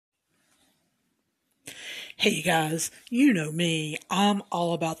Hey guys, you know me. I'm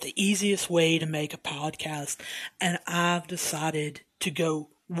all about the easiest way to make a podcast, and I've decided to go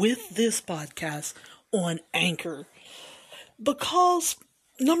with this podcast on Anchor because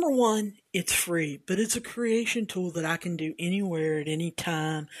number one, it's free, but it's a creation tool that I can do anywhere at any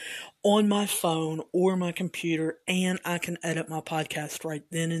time on my phone or my computer, and I can edit my podcast right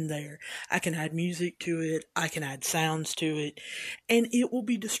then and there. I can add music to it, I can add sounds to it, and it will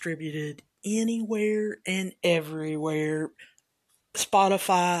be distributed anywhere and everywhere.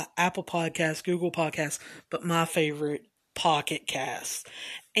 Spotify, Apple Podcasts, Google Podcasts, but my favorite, Pocket Casts.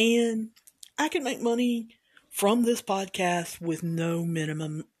 And I can make money from this podcast with no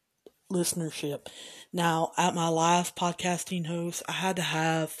minimum listenership. Now, at my last podcasting host, I had to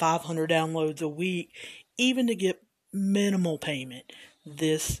have 500 downloads a week, even to get minimal payment.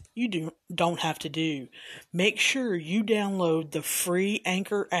 This you don't have to do. Make sure you download the free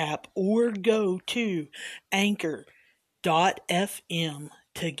Anchor app or go to anchor.fm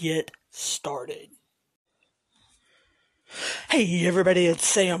to get started. Hey everybody, it's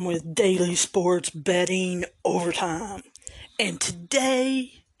Sam with Daily Sports Betting Overtime. And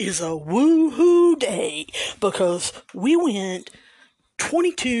today is a woohoo day because we went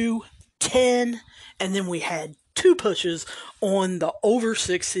 22-10 and then we had two pushes on the over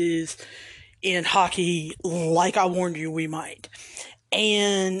sixes in hockey like I warned you we might.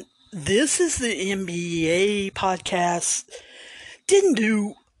 And this is the NBA podcast. Didn't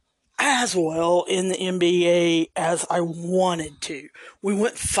do as well in the NBA as I wanted to. We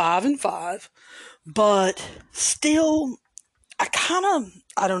went 5-5, but still I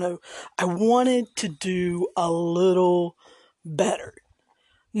don't know, I wanted to do a little better.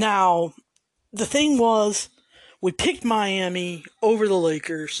 Now, the thing was, we picked Miami over the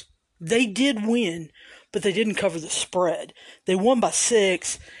Lakers. They did win, but they didn't cover the spread. They won by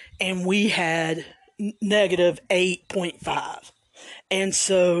 6, and we had negative 8.5. And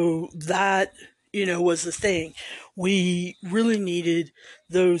so that, was the thing. We really needed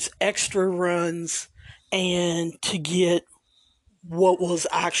those extra runs and to get what was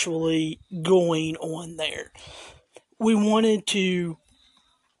actually going on there. We wanted to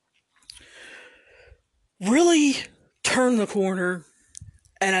really turn the corner,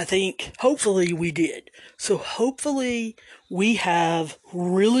 and I think hopefully we did. So hopefully we have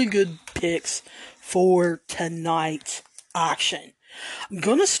really good picks for tonight's action. I'm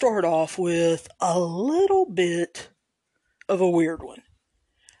going to start off with a little bit of a weird one.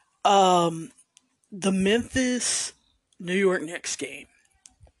 The Memphis New York Knicks game.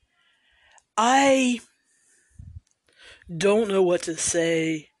 I don't know what to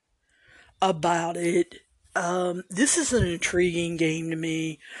say about it. This is an intriguing game to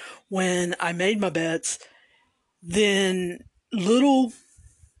me. When I made my bets, then little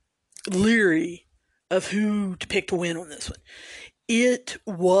leery of who to pick to win on this one. It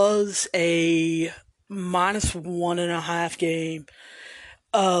was a -1.5 game.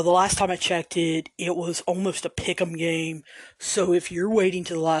 The last time I checked it, it was almost a pick'em game. So if you're waiting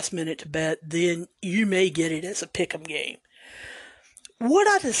to the last minute to bet, then you may get it as a pick'em game. What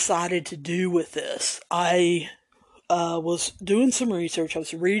I decided to do with this, I was doing some research. I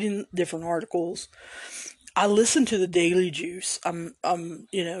was reading different articles. I listened to the Daily Juice. I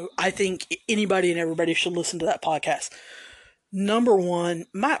think anybody and everybody should listen to that podcast. Number one,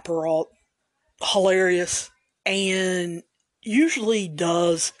 Matt Perrault, hilarious, and usually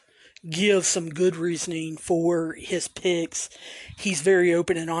does give some good reasoning for his picks. He's very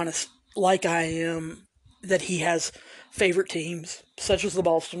open and honest, like I am, that he has favorite teams, such as the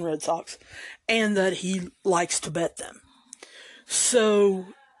Boston Red Sox, and that he likes to bet them. So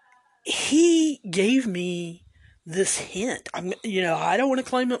he gave me this hint. I don't want to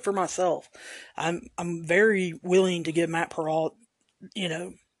claim it for myself. I'm very willing to give Matt Perrault,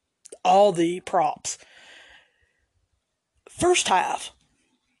 all the props. First half,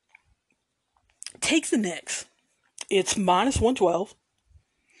 take the Knicks. It's -112,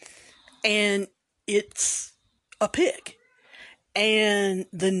 and it's a pick. And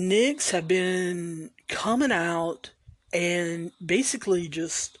the Knicks have been coming out and basically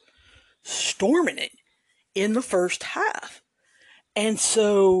just storming it in the first half. And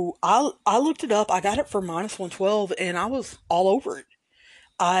so I looked it up. I got it for -112, and I was all over it.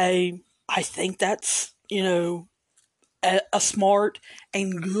 I think that's, a smart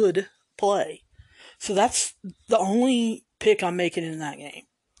and good play. So that's the only pick I'm making in that game.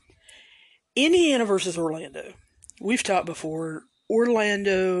 Indiana versus Orlando. We've talked before.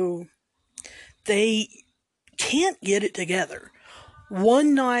 Orlando, they can't get it together.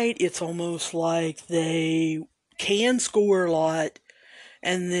 One night, it's almost like they can score a lot,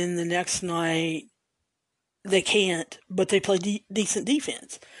 and then the next night, They can't, but they play decent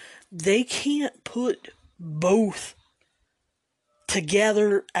defense. They can't put both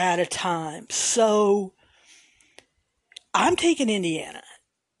together at a time. So I'm taking Indiana.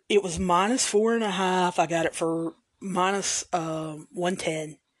 It was minus 4.5. I got it for minus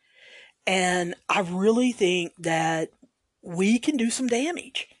 110. And I really think that we can do some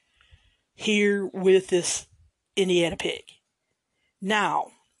damage here with this Indiana pick.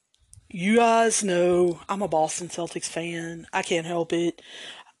 Now, you guys know I'm a Boston Celtics fan. I can't help it.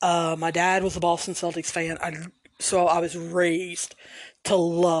 My dad was a Boston Celtics fan, so I was raised to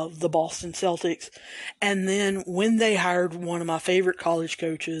love the Boston Celtics. And then when they hired one of my favorite college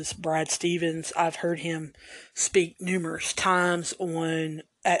coaches, Brad Stevens, I've heard him speak numerous times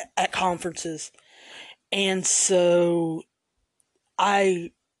at conferences, and so I'm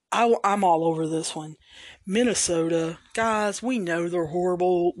all over this one. Minnesota, guys, we know they're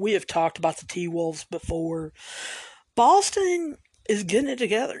horrible. We have talked about the T-Wolves before. Boston is getting it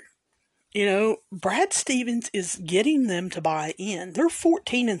together. You know, Brad Stevens is getting them to buy in. They're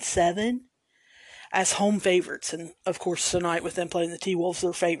 14-7 as home favorites. And of course, tonight with them playing the T-Wolves,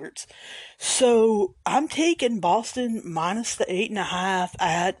 they're favorites. So I'm taking Boston minus the 8.5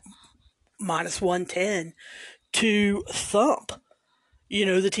 at minus 110 to thump,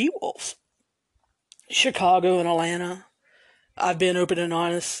 the T-Wolves. Chicago and Atlanta. I've been open and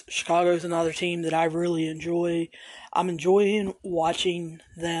honest. Chicago's another team that I really enjoy. I'm enjoying watching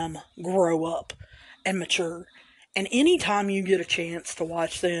them grow up and mature. And anytime you get a chance to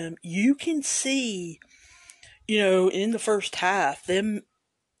watch them, you can see, in the first half, them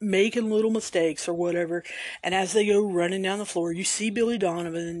making little mistakes or whatever. And as they go running down the floor, you see Billy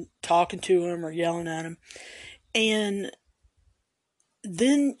Donovan talking to him or yelling at him. And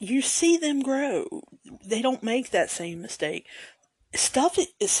then you see them grow. They don't make that same mistake. Stuff,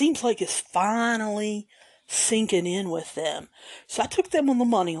 it seems like, is finally sinking in with them. So I took them on the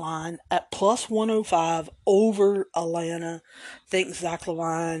money line at plus 105 over Atlanta. I think Zach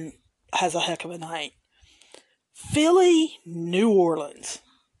LaVine has a heck of a night. Philly, New Orleans.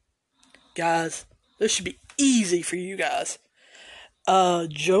 Guys, this should be easy for you guys.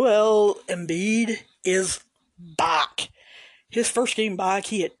 Joel Embiid is back. His first game back,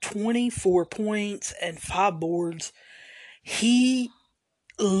 he had 24 points and 5 boards. He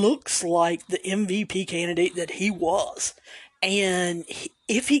looks like the MVP candidate that he was. And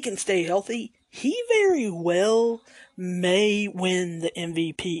if he can stay healthy, he very well may win the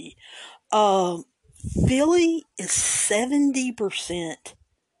MVP. Philly is 70%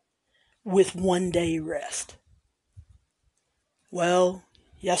 with 1 day rest. Well,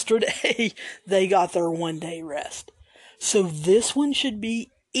 yesterday they got their 1 day rest. So this one should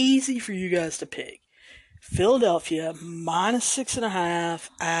be easy for you guys to pick. Philadelphia, minus 6.5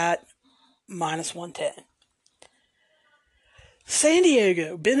 at minus 110. San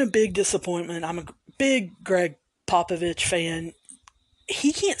Diego, been a big disappointment. I'm a big Greg Popovich fan.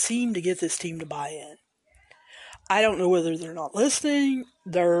 He can't seem to get this team to buy in. I don't know whether they're not listening,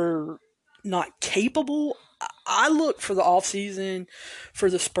 they're not capable. I look for the offseason for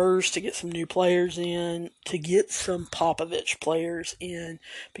the Spurs to get some new players in, to get some Popovich players in,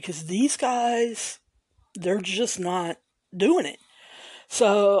 because these guys, they're just not doing it.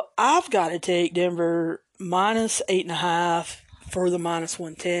 So I've got to take Denver minus 8.5 for the minus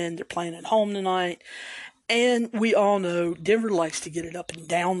 110. They're playing at home tonight. And we all know Denver likes to get it up and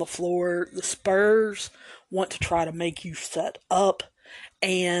down the floor. The Spurs want to try to make you set up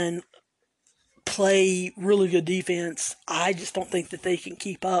and play really good defense. I just don't think that they can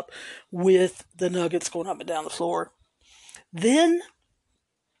keep up with the Nuggets going up and down the floor. Then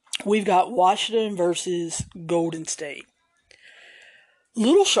we've got Washington versus Golden State.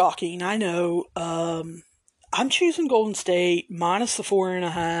 Little shocking, I know. I'm choosing Golden State minus the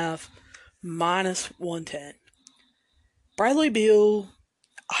 4.5, minus 110. Bradley Beal,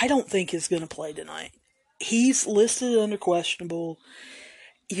 I don't think is going to play tonight. He's listed under questionable.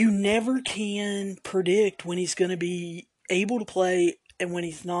 You never can predict when he's going to be able to play and when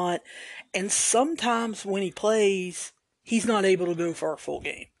he's not. And sometimes when he plays, he's not able to go for a full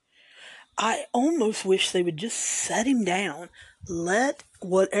game. I almost wish they would just set him down, let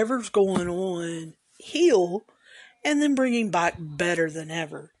whatever's going on heal, and then bring him back better than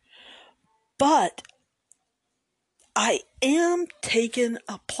ever. But I am taking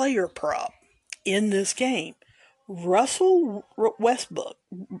a player prop in this game. Russell Westbrook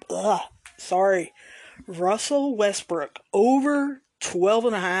over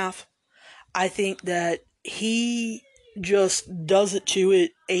 12.5. I think that he just does it to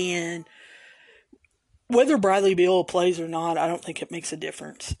it, and Whether Bradley Beal plays or not, I don't think it makes a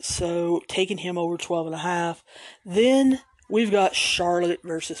difference. So taking him over 12.5. Then we've got Charlotte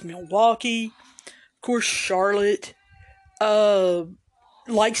versus Milwaukee. Of course, Charlotte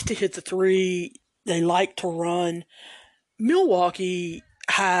likes to hit the three. They like to run. Milwaukee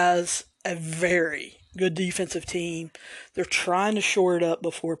has a very good defensive team. They're trying to shore it up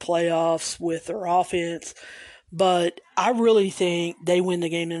before playoffs with their offense. But I really think they win the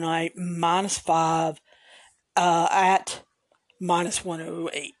game tonight -5 at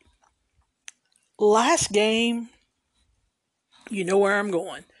 -108. Last game, you know where I'm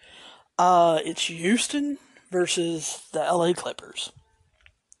going. It's Houston versus the LA Clippers.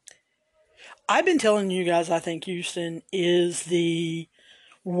 I've been telling you guys I think Houston is the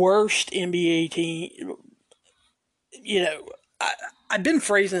worst NBA team. I've been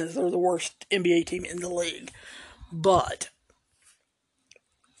phrasing it as they're the worst NBA team in the league. But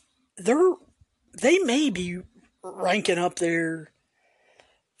they may be ranking up there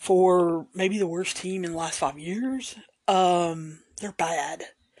for maybe the worst team in the last 5 years. They're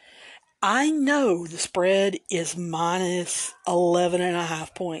bad. I know the spread is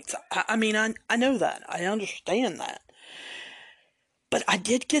 -11.5 points. I mean, I know that. I understand that. But I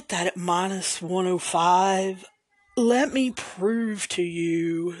did get that at -105. Let me prove to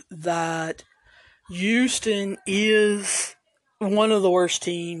you that Houston is one of the worst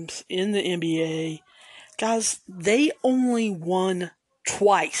teams in the NBA. Guys, they only won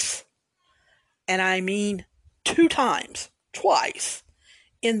twice. And I mean 2 times. Twice.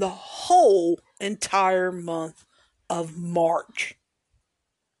 In the whole entire month of March.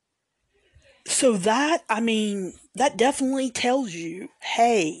 So that definitely tells you,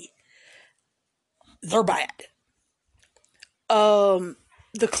 hey, they're bad. The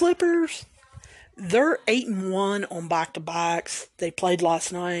Clippers, they're 8-1 on back-to-backs. They played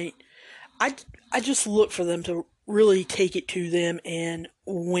last night. I just look for them to really take it to them and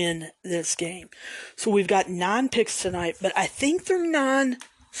win this game. So we've got 9 picks tonight, but I think they're 9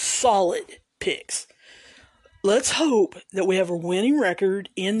 solid picks. Let's hope that we have a winning record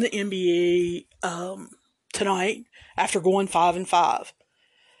in the NBA tonight after going 5-5.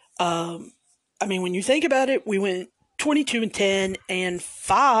 When you think about it, we went 22-10, and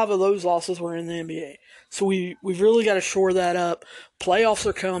 5 of those losses were in the NBA. So we've really got to shore that up. Playoffs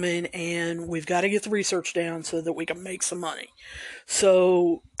are coming, and we've got to get the research down so that we can make some money.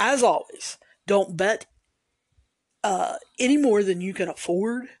 So, as always, don't bet any more than you can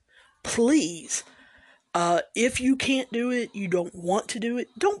afford. Please, if you can't do it, you don't want to do it,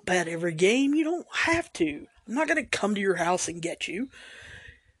 don't bet every game. You don't have to. I'm not going to come to your house and get you.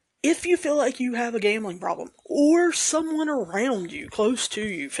 If you feel like you have a gambling problem, or someone around you, close to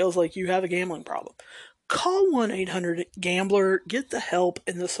you, feels like you have a gambling problem, call 1-800-GAMBLER. Get the help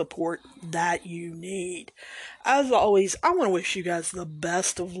and the support that you need. As always, I want to wish you guys the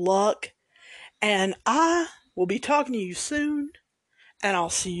best of luck, and I will be talking to you soon, and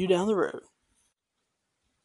I'll see you down the road.